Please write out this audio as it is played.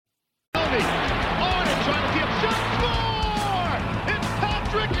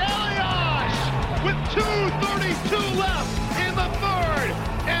Patrick Elias with 2:32 left in the third,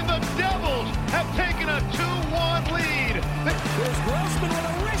 and the Devils have taken a 2-1 lead. Here's Grossman with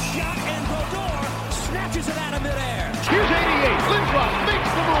a wrist shot, and Brodeur snatches it out of midair. Here's 88. Lindros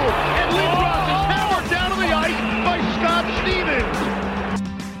makes the move, and Lindros is hammered down to the ice by Scott Stevens.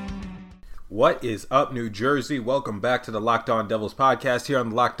 What is up, New Jersey? Welcome back to the Locked On Devils podcast here on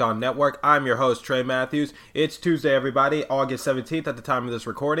the Locked On Network. I'm your host, Trey Matthews. It's Tuesday, everybody, August 17th at the time of this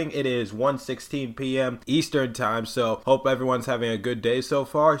recording. It is 1:16 p.m. Eastern time, so hope everyone's having a good day so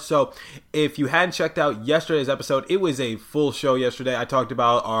far. So if you hadn't checked out yesterday's episode, it was a full show yesterday. I talked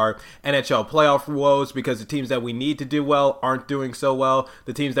about our NHL playoff woes because the teams that we need to do well aren't doing so well.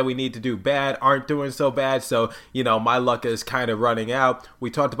 The teams that we need to do bad aren't doing so bad. So, my luck is kind of running out.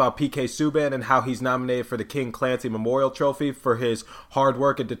 We talked about PK Subban and how he's nominated for the King Clancy Memorial Trophy for his hard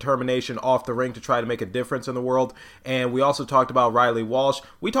work and determination off the ring to try to make a difference in the world. And we also talked about Riley Walsh.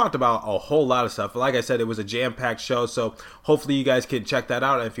 We talked about a whole lot of stuff. Like I said, it was a jam-packed show, so hopefully you guys can check that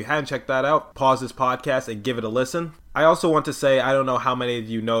out. And if you hadn't checked that out, pause this podcast and give it a listen. I also want to say, I don't know how many of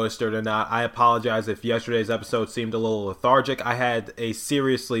you noticed it or not. I apologize if yesterday's episode seemed a little lethargic. I had a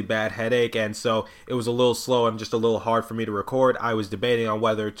seriously bad headache, and so it was a little slow and just a little hard for me to record. I was debating on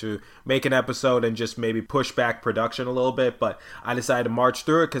whether to make an episode and just maybe push back production a little bit, but I decided to march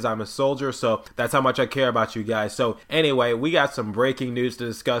through it because I'm a soldier, so that's how much I care about you guys. So anyway, we got some breaking news to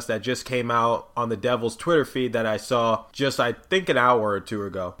discuss that just came out on the Devils Twitter feed that I saw just, I think, an hour or two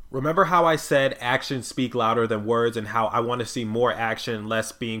ago. Remember how I said actions speak louder than words, and how I want to see more action and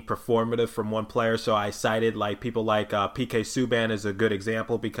less being performative from one player? So I cited people like PK Subban as a good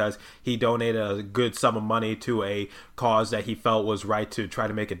example because he donated a good sum of money to a cause that he felt was right to try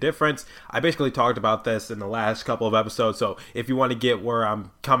to make a difference. I basically talked about this in the last couple of episodes, so if you want to get where I'm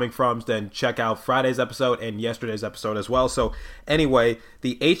coming from, then check out Friday's episode and yesterday's episode as well. So anyway,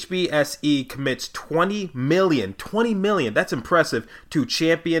 the HBSE commits $20 million, that's impressive, to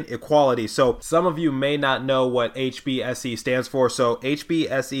champion equality. So some of you may not know what HBSE stands for. So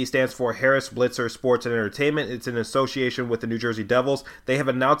HBSE stands for Harris Blitzer Sports and Entertainment. It's an association with the New Jersey Devils. They have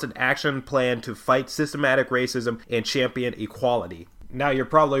announced an action plan to fight systematic racism and champion equality. Now, you're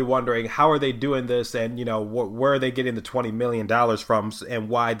probably wondering, how are they doing this, and, where are they getting the $20 million from, and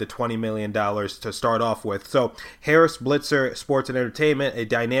why the $20 million to start off with? So, Harris Blitzer Sports and Entertainment, a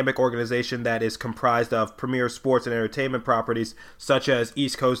dynamic organization that is comprised of premier sports and entertainment properties, such as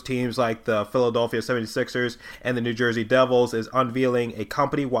East Coast teams like the Philadelphia 76ers and the New Jersey Devils, is unveiling a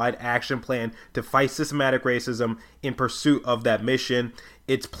company-wide action plan to fight systematic racism in pursuit of that mission.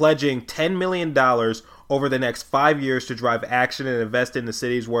 It's pledging $10 million over the next 5 years to drive action and invest in the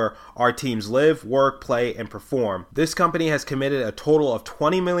cities where our teams live, work, play, and perform. This company has committed a total of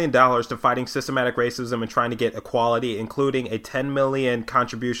 $20 million to fighting systematic racism and trying to get equality, including a $10 million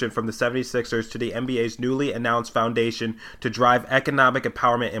contribution from the 76ers to the NBA's newly announced foundation to drive economic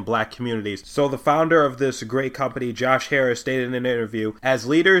empowerment in black communities. So the founder of this great company, Josh Harris, stated in an interview, "As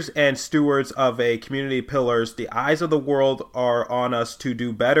leaders and stewards of a community pillars, the eyes of the world are on us to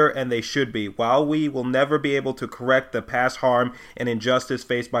do better, and they should be. While we will never be able to correct the past harm and injustice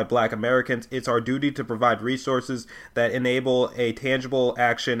faced by black Americans, it's our duty to provide resources that enable a tangible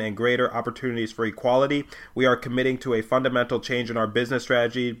action and greater opportunities for equality. We are committing to a fundamental change in our business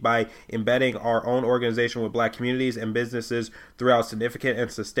strategy by embedding our own organization with black communities and businesses throughout significant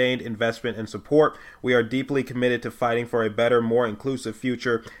and sustained investment and support. We are deeply committed to fighting for a better, more inclusive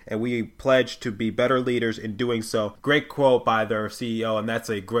future, and we pledge to be better leaders in doing so." Great quote by their CEO, and that's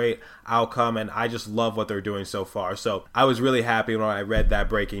a great outcome, and I just love what they're doing so far. So I was really happy when I read that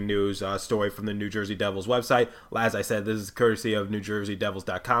breaking news story from the New Jersey Devils website. As I said, this is courtesy of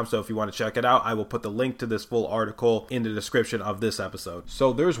NewJerseyDevils.com, so if you want to check it out, I will put the link to this full article in the description of this episode.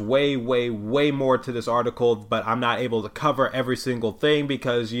 So there's way more to this article, but I'm not able to cover every single thing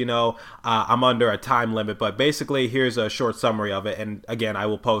because, I'm under a time limit. But basically, here's a short summary of it, and again, I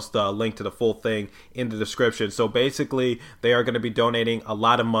will post a link to the full thing in the description. So basically, they are going to be donating a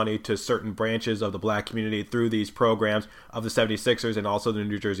lot of money to certain branches of the black community through these programs of the 76ers and also the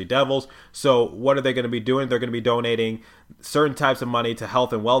New Jersey Devils. So what are they going to be doing? They're going to be donating certain types of money to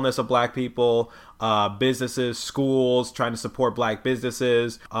health and wellness of black people, businesses, schools, trying to support black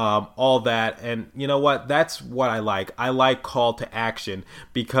businesses, all that. And you know what? That's what I like. I like call to action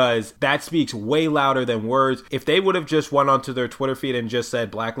because that speaks way louder than words. If they would have just went onto their Twitter feed and just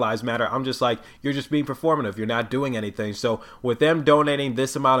said Black Lives Matter, I'm just like, you're just being performative. You're not doing anything. So with them donating donating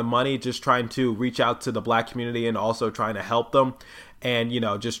this amount of money, just trying to reach out to the black community and also trying to help them. And,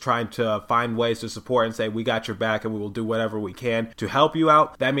 just trying to find ways to support and say, we got your back and we will do whatever we can to help you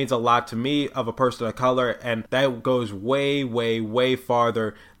out. That means a lot to me of a person of color. And that goes way, way, way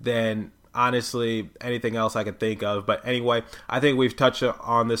farther than honestly anything else I could think of. But anyway, I think we've touched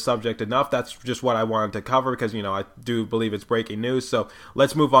on this subject enough. That's just what I wanted to cover because, I do believe it's breaking news. So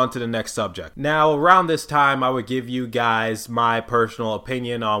let's move on to the next subject. Now, around this time, I would give you guys my personal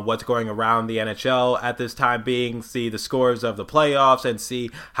opinion on what's going around the NHL at this time being, see the scores of the playoffs and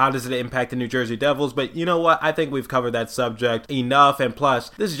see how does it impact the New Jersey Devils. But you know what? I think we've covered that subject enough. And plus,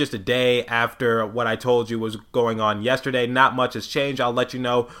 this is just a day after what I told you was going on yesterday. Not much has changed. I'll let you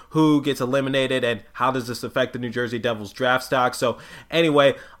know who gets eliminated and how does this affect the New Jersey Devils draft stock. So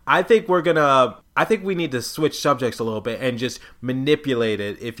anyway, I think we need to switch subjects a little bit and just manipulate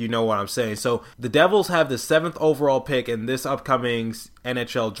it, if you know what I'm saying. So the Devils have the 7th overall pick in this upcoming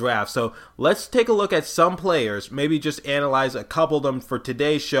NHL draft. So let's take a look at some players, maybe just analyze a couple of them for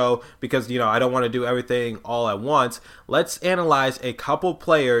today's show because, I don't want to do everything all at once. Let's analyze a couple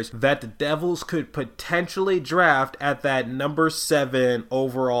players that the Devils could potentially draft at that number 7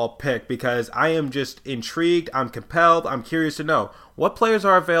 overall pick because I am just intrigued, I'm compelled, I'm curious to know what players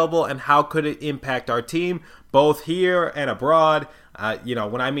are available and how could it impact our team, both here and abroad.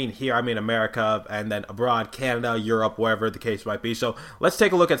 When I mean here, I mean America, and then abroad, Canada, Europe, wherever the case might be. So let's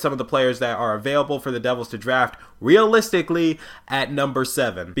take a look at some of the players that are available for the Devils to draft realistically at number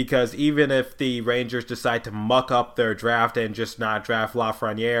 7. Because even if the Rangers decide to muck up their draft and just not draft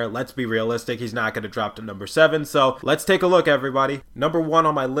Lafreniere, let's be realistic, he's not going to drop to number 7. So let's take a look, everybody. Number 1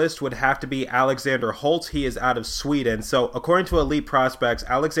 on my list would have to be Alexander Holtz. He is out of Sweden. So according to Elite Prospects,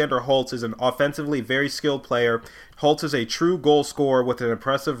 Alexander Holtz is an offensively very skilled player. Holtz is a true goal scorer with an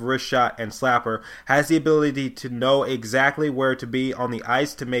impressive wrist shot and slapper, has the ability to know exactly where to be on the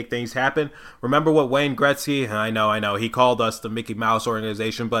ice to make things happen. Remember what Wayne Gretzky, I know, he called us the Mickey Mouse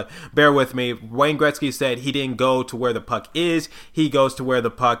organization, but bear with me. Wayne Gretzky said he didn't go to where the puck is, he goes to where the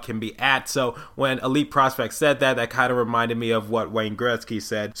puck can be at. So when Elite Prospect said that kind of reminded me of what Wayne Gretzky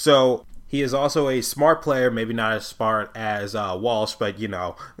said. So he is also a smart player, maybe not as smart as Walsh, but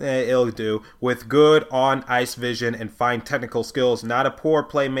it'll do. With good on-ice vision and fine technical skills, not a poor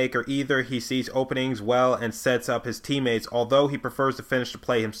playmaker either. He sees openings well and sets up his teammates, although he prefers to finish the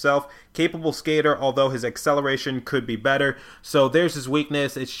play himself. Capable skater, although his acceleration could be better. So there's his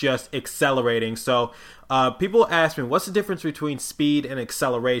weakness, it's just accelerating. So people ask me, what's the difference between speed and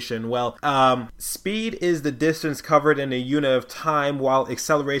acceleration? Well, speed is the distance covered in a unit of time, while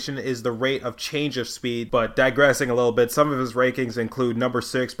acceleration is the rate of change of speed. But digressing a little bit, some of his rankings include number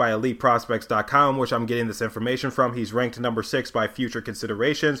 6 by EliteProspects.com, which I'm getting this information from. He's ranked number 6 by Future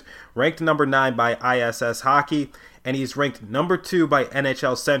Considerations, ranked number 9 by ISS Hockey, and he's ranked number 2 by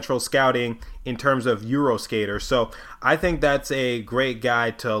NHL Central Scouting in terms of Euroskater. So I think that's a great guy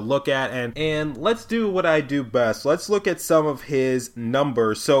to look at. And let's do what I do best. Let's look at some of his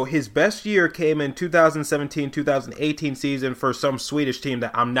numbers. So his best year came in 2017-2018 season for some Swedish team that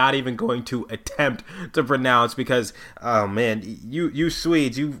I'm not even going to attempt to pronounce because, oh man, you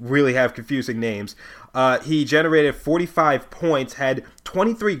Swedes, you really have confusing names. He generated 45 points, had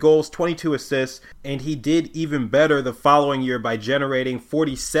 23 goals, 22 assists, and he did even better the following year by generating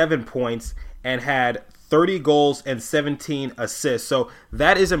 47 points and had 30 goals and 17 assists. So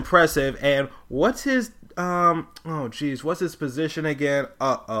that is impressive. And what's his what's his position again?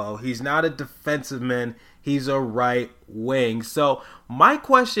 He's not a defenseman, he's a right wing. So my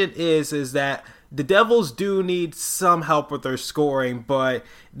question is that the Devils do need some help with their scoring, but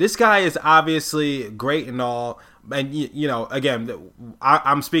this guy is obviously great and all. And, again,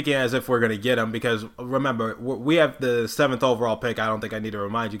 I'm speaking as if we're going to get him because, remember, we have the 7th overall pick. I don't think I need to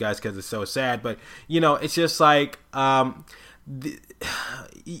remind you guys because it's so sad. But, it's just like,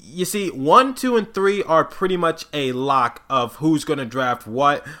 you see, 1, 2, and 3 are pretty much a lock of who's going to draft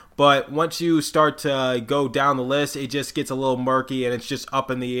what. But once you start to go down the list, it just gets a little murky and it's just up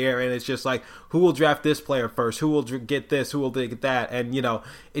in the air. And it's just like, who will draft this player first? Who will get this? Who will get that? And,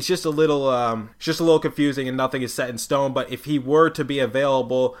 it's just a little confusing and nothing is set in stone. But if he were to be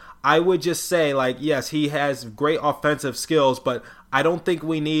available, I would just say, yes, he has great offensive skills, but I don't think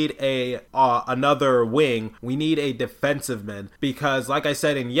we need another wing. We need a defensive man because, like I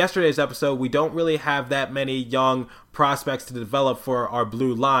said in yesterday's episode, we don't really have that many young prospects to develop for our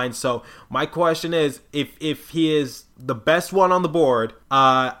blue line. So my question is, if he is the best one on the board,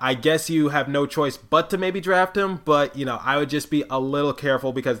 I guess you have no choice but to maybe draft him. But, I would just be a little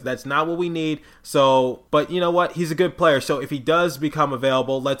careful because that's not what we need. So, but you know what? He's a good player. So if he does become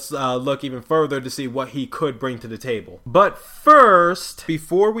available, let's look even further to see what he could bring to the table. But first,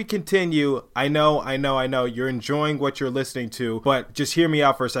 before we continue, I know you're enjoying what you're listening to, but just hear me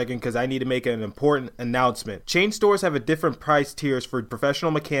out for a second because I need to make an important announcement. Chain stores have a different price tiers for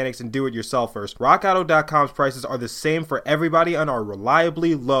professional mechanics and do-it-yourselfers. RockAuto.com's prices are the same for everybody and are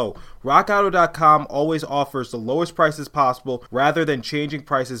reliably low. RockAuto.com always offers the lowest prices possible rather than changing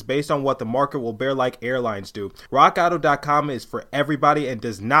prices based on what the market will bear like airlines do. RockAuto.com is for everybody and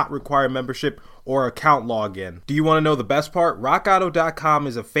does not require membership or account login. Do you want to know the best part? RockAuto.com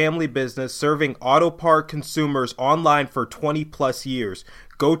is a family business serving auto part consumers online for 20 plus years.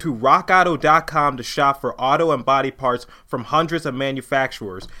 Go to rockauto.com to shop for auto and body parts from hundreds of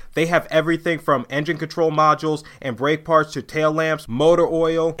manufacturers. They have everything from engine control modules and brake parts to tail lamps, motor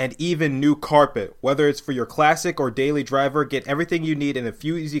oil, and even new carpet. Whether it's for your classic or daily driver, get everything you need in a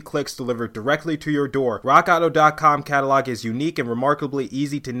few easy clicks delivered directly to your door. RockAuto.com catalog is unique and remarkably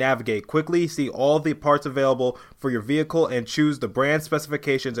easy to navigate. Quickly see all the parts available for your vehicle and choose the brand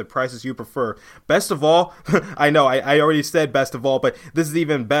specifications and prices you prefer. Best of all, I know I already said best of all, but this is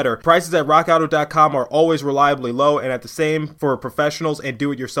even better. Prices at rockauto.com are always reliably low and at the same for professionals and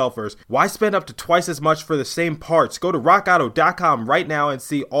do-it-yourselfers. Why spend up to twice as much for the same parts? Go to rockauto.com right now and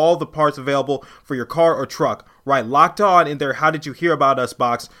see all the parts available for your car or truck. Right, Locked On in their How Did You Hear About Us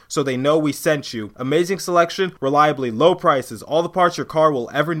box so they know we sent you. Amazing selection, reliably low prices, all the parts your car will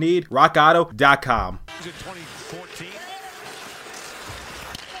ever need. rockauto.com. 2014. He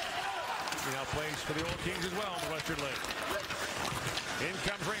now plays for the Old Kings as well in the Western League. In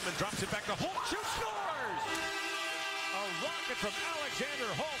comes Raymond, drops it back to Holt, shoots, scores! A rocket from Alexander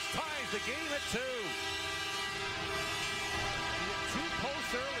Holtz ties the game at 2. He had 2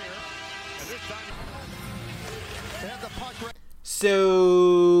 posts earlier, and this time they have the puck right.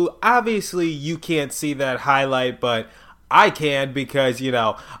 So obviously you can't see that highlight, but I can because you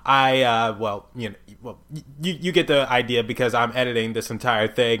get the idea because I'm editing this entire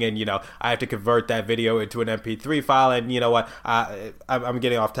thing, and I have to convert that video into an MP3 file, and you know what, I'm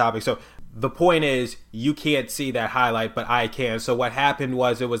getting off topic. So the point is, you can't see that highlight, but I can. So what happened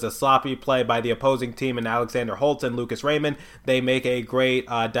was it was a sloppy play by the opposing team, and Alexander Holtz and Lucas Raymond, they make a great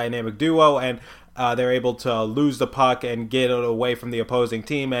dynamic duo, and they're able to lose the puck and get it away from the opposing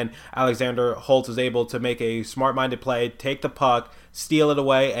team, and Alexander Holtz is able to make a smart-minded play, take the puck, steal it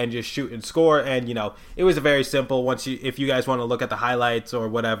away, and just shoot and score. And it was a very simple. If you guys want to look at the highlights or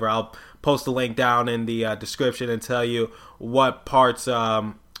whatever, I'll post a link down in the description and tell you what parts,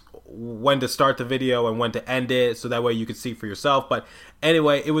 when to start the video and when to end it, so that way you can see for yourself. But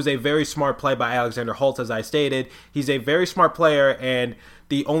anyway, it was a very smart play by Alexander Holtz, as I stated. He's a very smart player, and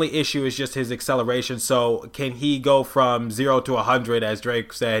the only issue is just his acceleration. So can he go from 0 to 100, as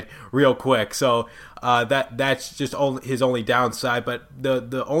Drake said, real quick? So that's just his only downside. But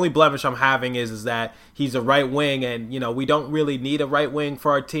the only blemish I'm having is that he's a right wing, and we don't really need a right wing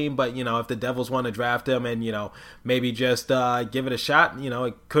for our team. But if the Devils want to draft him and maybe just give it a shot,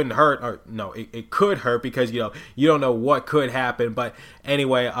 it couldn't hurt. Or no, it could hurt because you don't know what could happen. But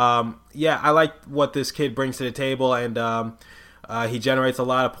anyway, I like what this kid brings to the table, and he generates a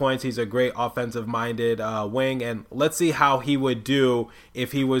lot of points. He's a great offensive-minded wing, and let's see how he would do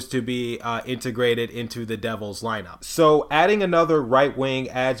if he was to be integrated into the Devils lineup. So adding another right wing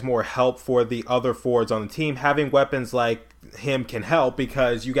adds more help for the other forwards on the team. Having weapons like him can help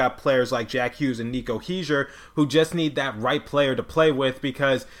because you got players like Jack Hughes and Nico Hischier who just need that right player to play with,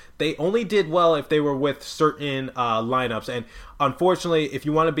 because they only did well if they were with certain lineups. And unfortunately, if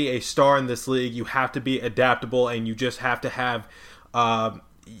you want to be a star in this league, you have to be adaptable, and you just have to have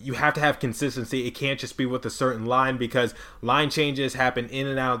consistency. It can't just be with a certain line, because line changes happen in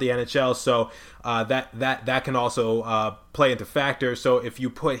and out of the NHL. So that can also play into factors. So if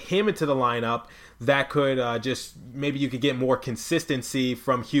you put him into the lineup, that could maybe you could get more consistency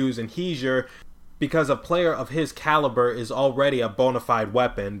from Hughes and Hischier, because a player of his caliber is already a bona fide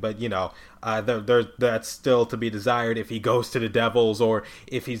weapon. But that's still to be desired if he goes to the Devils, or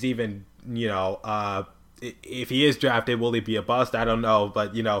if he's even if he is drafted, will he be a bust? I don't know.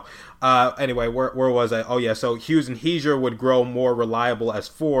 But anyway, where was I? Oh yeah, so Hughes and Hischier would grow more reliable as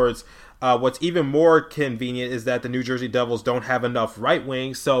forwards. What's even more convenient is that the New Jersey Devils don't have enough right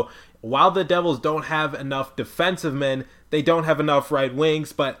wings. So while the Devils don't have enough defensive men, they don't have enough right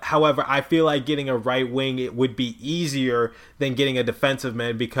wings. But however, I feel like getting a right wing, it would be easier than getting a defensive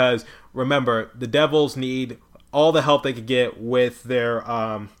man, because remember, the Devils need all the help they could get with their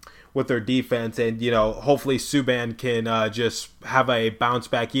defense, and hopefully Subban can just have a bounce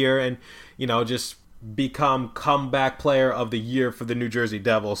back year and just become comeback player of the year for the New Jersey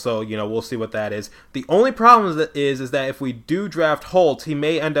Devils. So we'll see what that is. The only problem is that if we do draft Holtz, he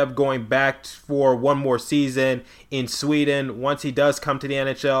may end up going back for one more season in Sweden. Once he does come to the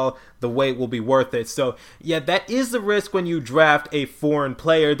NHL, the wait will be worth it. So yeah, that is the risk when you draft a foreign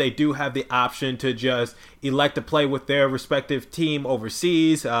player. They do have the option to just elect to play with their respective team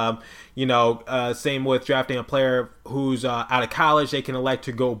overseas. Same with drafting a player who's out of college. They can elect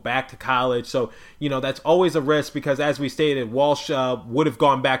to go back to college. So, that's always a risk because, as we stated, Walsh would have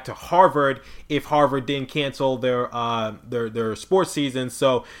gone back to Harvard if Harvard didn't cancel their sports season.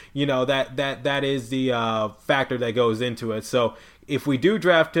 So, that is the factor that goes into it. So, if we do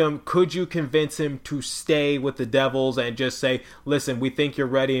draft him, could you convince him to stay with the Devils and just say, listen, we think you're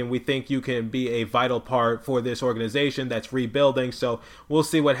ready and we think you can be a vital part for this organization that's rebuilding. So we'll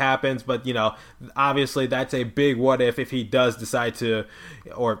see what happens. But, obviously that's a big what if he does decide to,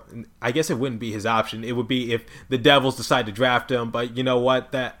 or I guess it wouldn't be his option. It would be if the Devils decide to draft him. But you know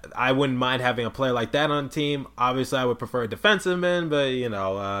what? That I wouldn't mind having a player like that on the team. Obviously, I would prefer a defenseman, but,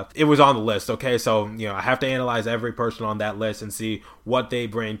 it was on the list. Okay, so, I have to analyze every person on that list and see what they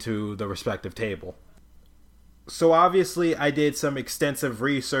bring to the respective table. So obviously I did some extensive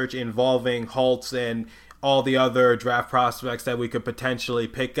research involving Holtz and all the other draft prospects that we could potentially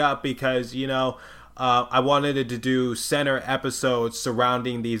pick up because, I wanted to do center episodes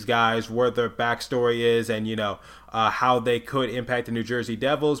surrounding these guys, where their backstory is, and, how they could impact the New Jersey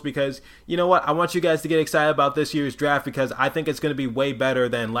Devils because, I want you guys to get excited about this year's draft because I think it's going to be way better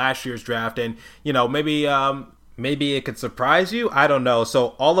than last year's draft. And, maybe it could surprise you. I don't know.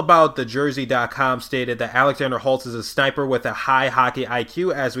 So allaboutthejersey.com stated that Alexander Holtz is a sniper with a high hockey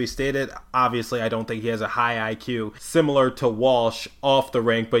IQ. As we stated, obviously I don't think he has a high IQ similar to Walsh off the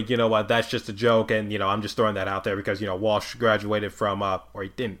rink, but you know what? That's just a joke. And, I'm just throwing that out there because, Walsh graduated from, or he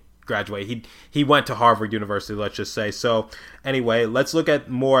didn't graduate. He went to Harvard University, let's just say. So anyway, let's look at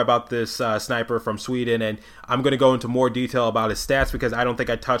more about this sniper from Sweden, and I'm going to go into more detail about his stats because I don't think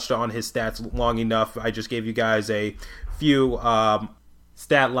I touched on his stats long enough. I just gave you guys a few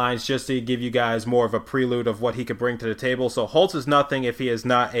stat lines just to give you guys more of a prelude of what he could bring to the table. So Holtz is nothing if he is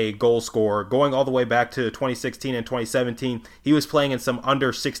not a goal scorer. Going all the way back to 2016 and 2017, he was playing in some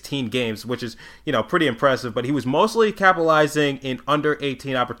under 16 games, which is, pretty impressive, but he was mostly capitalizing in under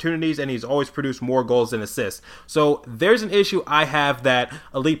 18 opportunities, and he's always produced more goals than assists. So there's an issue I have that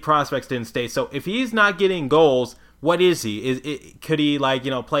elite prospects didn't state. So if he's not getting goals, what is he? Could he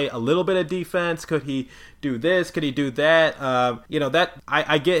play a little bit of defense? Could he do this? Could he do that?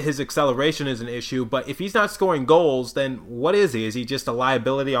 I get his acceleration is an issue, but if he's not scoring goals, then what is he? Is he just a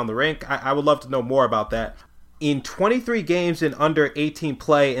liability on the rink? I would love to know more about that. In 23 games in under 18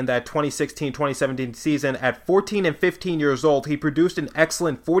 play in that 2016-2017 season, at 14 and 15 years old, he produced an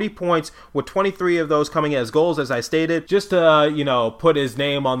excellent 40 points, with 23 of those coming as goals, as I stated. Just to, put his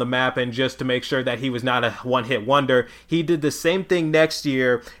name on the map and just to make sure that he was not a one-hit wonder. He did the same thing next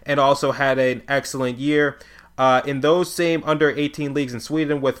year and also had an excellent year. In those same under 18 leagues in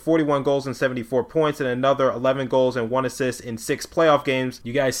Sweden, with 41 goals and 74 points and another 11 goals and 1 assist in 6 playoff games.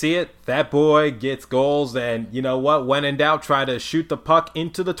 You guys see it? That boy gets goals, and you know what? When in doubt, try to shoot the puck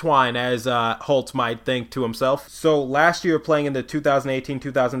into the twine, as Holtz might think to himself. So last year, playing in the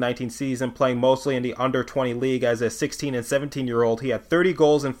 2018-2019 season, playing mostly in the under 20 league as a 16 and 17-year-old, he had 30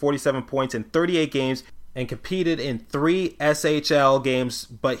 goals and 47 points in 38 games. And competed in 3 SHL games,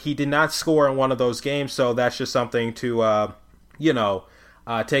 but he did not score in one of those games, so that's just something to,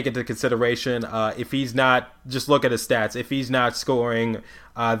 take into consideration. If he's not, just look at his stats. If he's not scoring,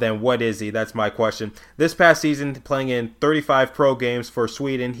 then what is he? That's my question. This past season, playing in 35 pro games for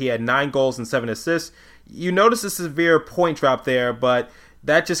Sweden, he had 9 goals and 7 assists. You notice a severe point drop there, but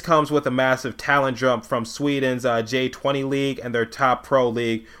that just comes with a massive talent jump from Sweden's J20 league and their top pro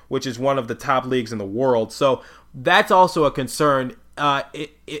league, which is one of the top leagues in the world. So that's also a concern.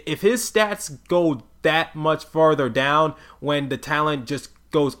 If his stats go that much farther down when the talent just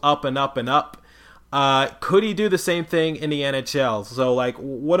goes up and up and up, could he do the same thing in the NHL? So,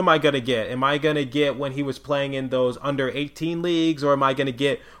 what am I going to get? Am I going to get when he was playing in those under 18 leagues, or am I going to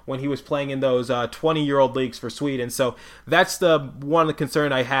get when he was playing in those 20-year-old leagues for Sweden? So that's the one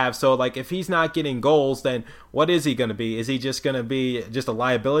concern I have. So, if he's not getting goals, then what is he going to be? Is he just going to be just a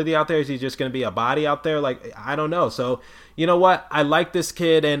liability out there? Is he just going to be a body out there? I don't know. So, you know what? I like this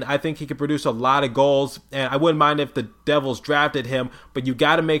kid, and I think he could produce a lot of goals, and I wouldn't mind if the Devils drafted him, but you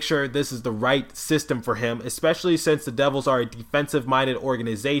got to make sure this is the right system for him, especially since the Devils are a defensive-minded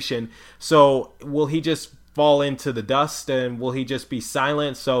organization. So will he just fall into the dust, and will he just be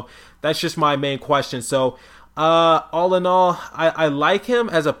silent? So that's just my main question. So all in all, I like him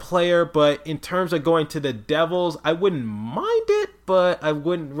as a player, but in terms of going to the Devils, I wouldn't mind it, but I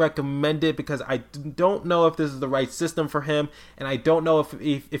wouldn't recommend it because I don't know if this is the right system for him, and I don't know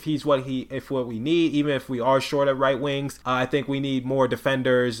if he's what we need. Even if we are short at right wings, I think we need more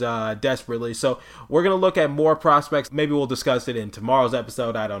defenders desperately. So we're gonna look at more prospects. Maybe we'll discuss it in tomorrow's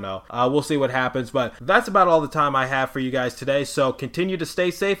episode. I don't know. We'll see what happens, but that's about all the time I have for you guys today. So continue to stay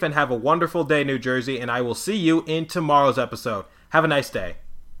safe and have a wonderful day, New Jersey, and I will see you in tomorrow's episode. Have a nice day.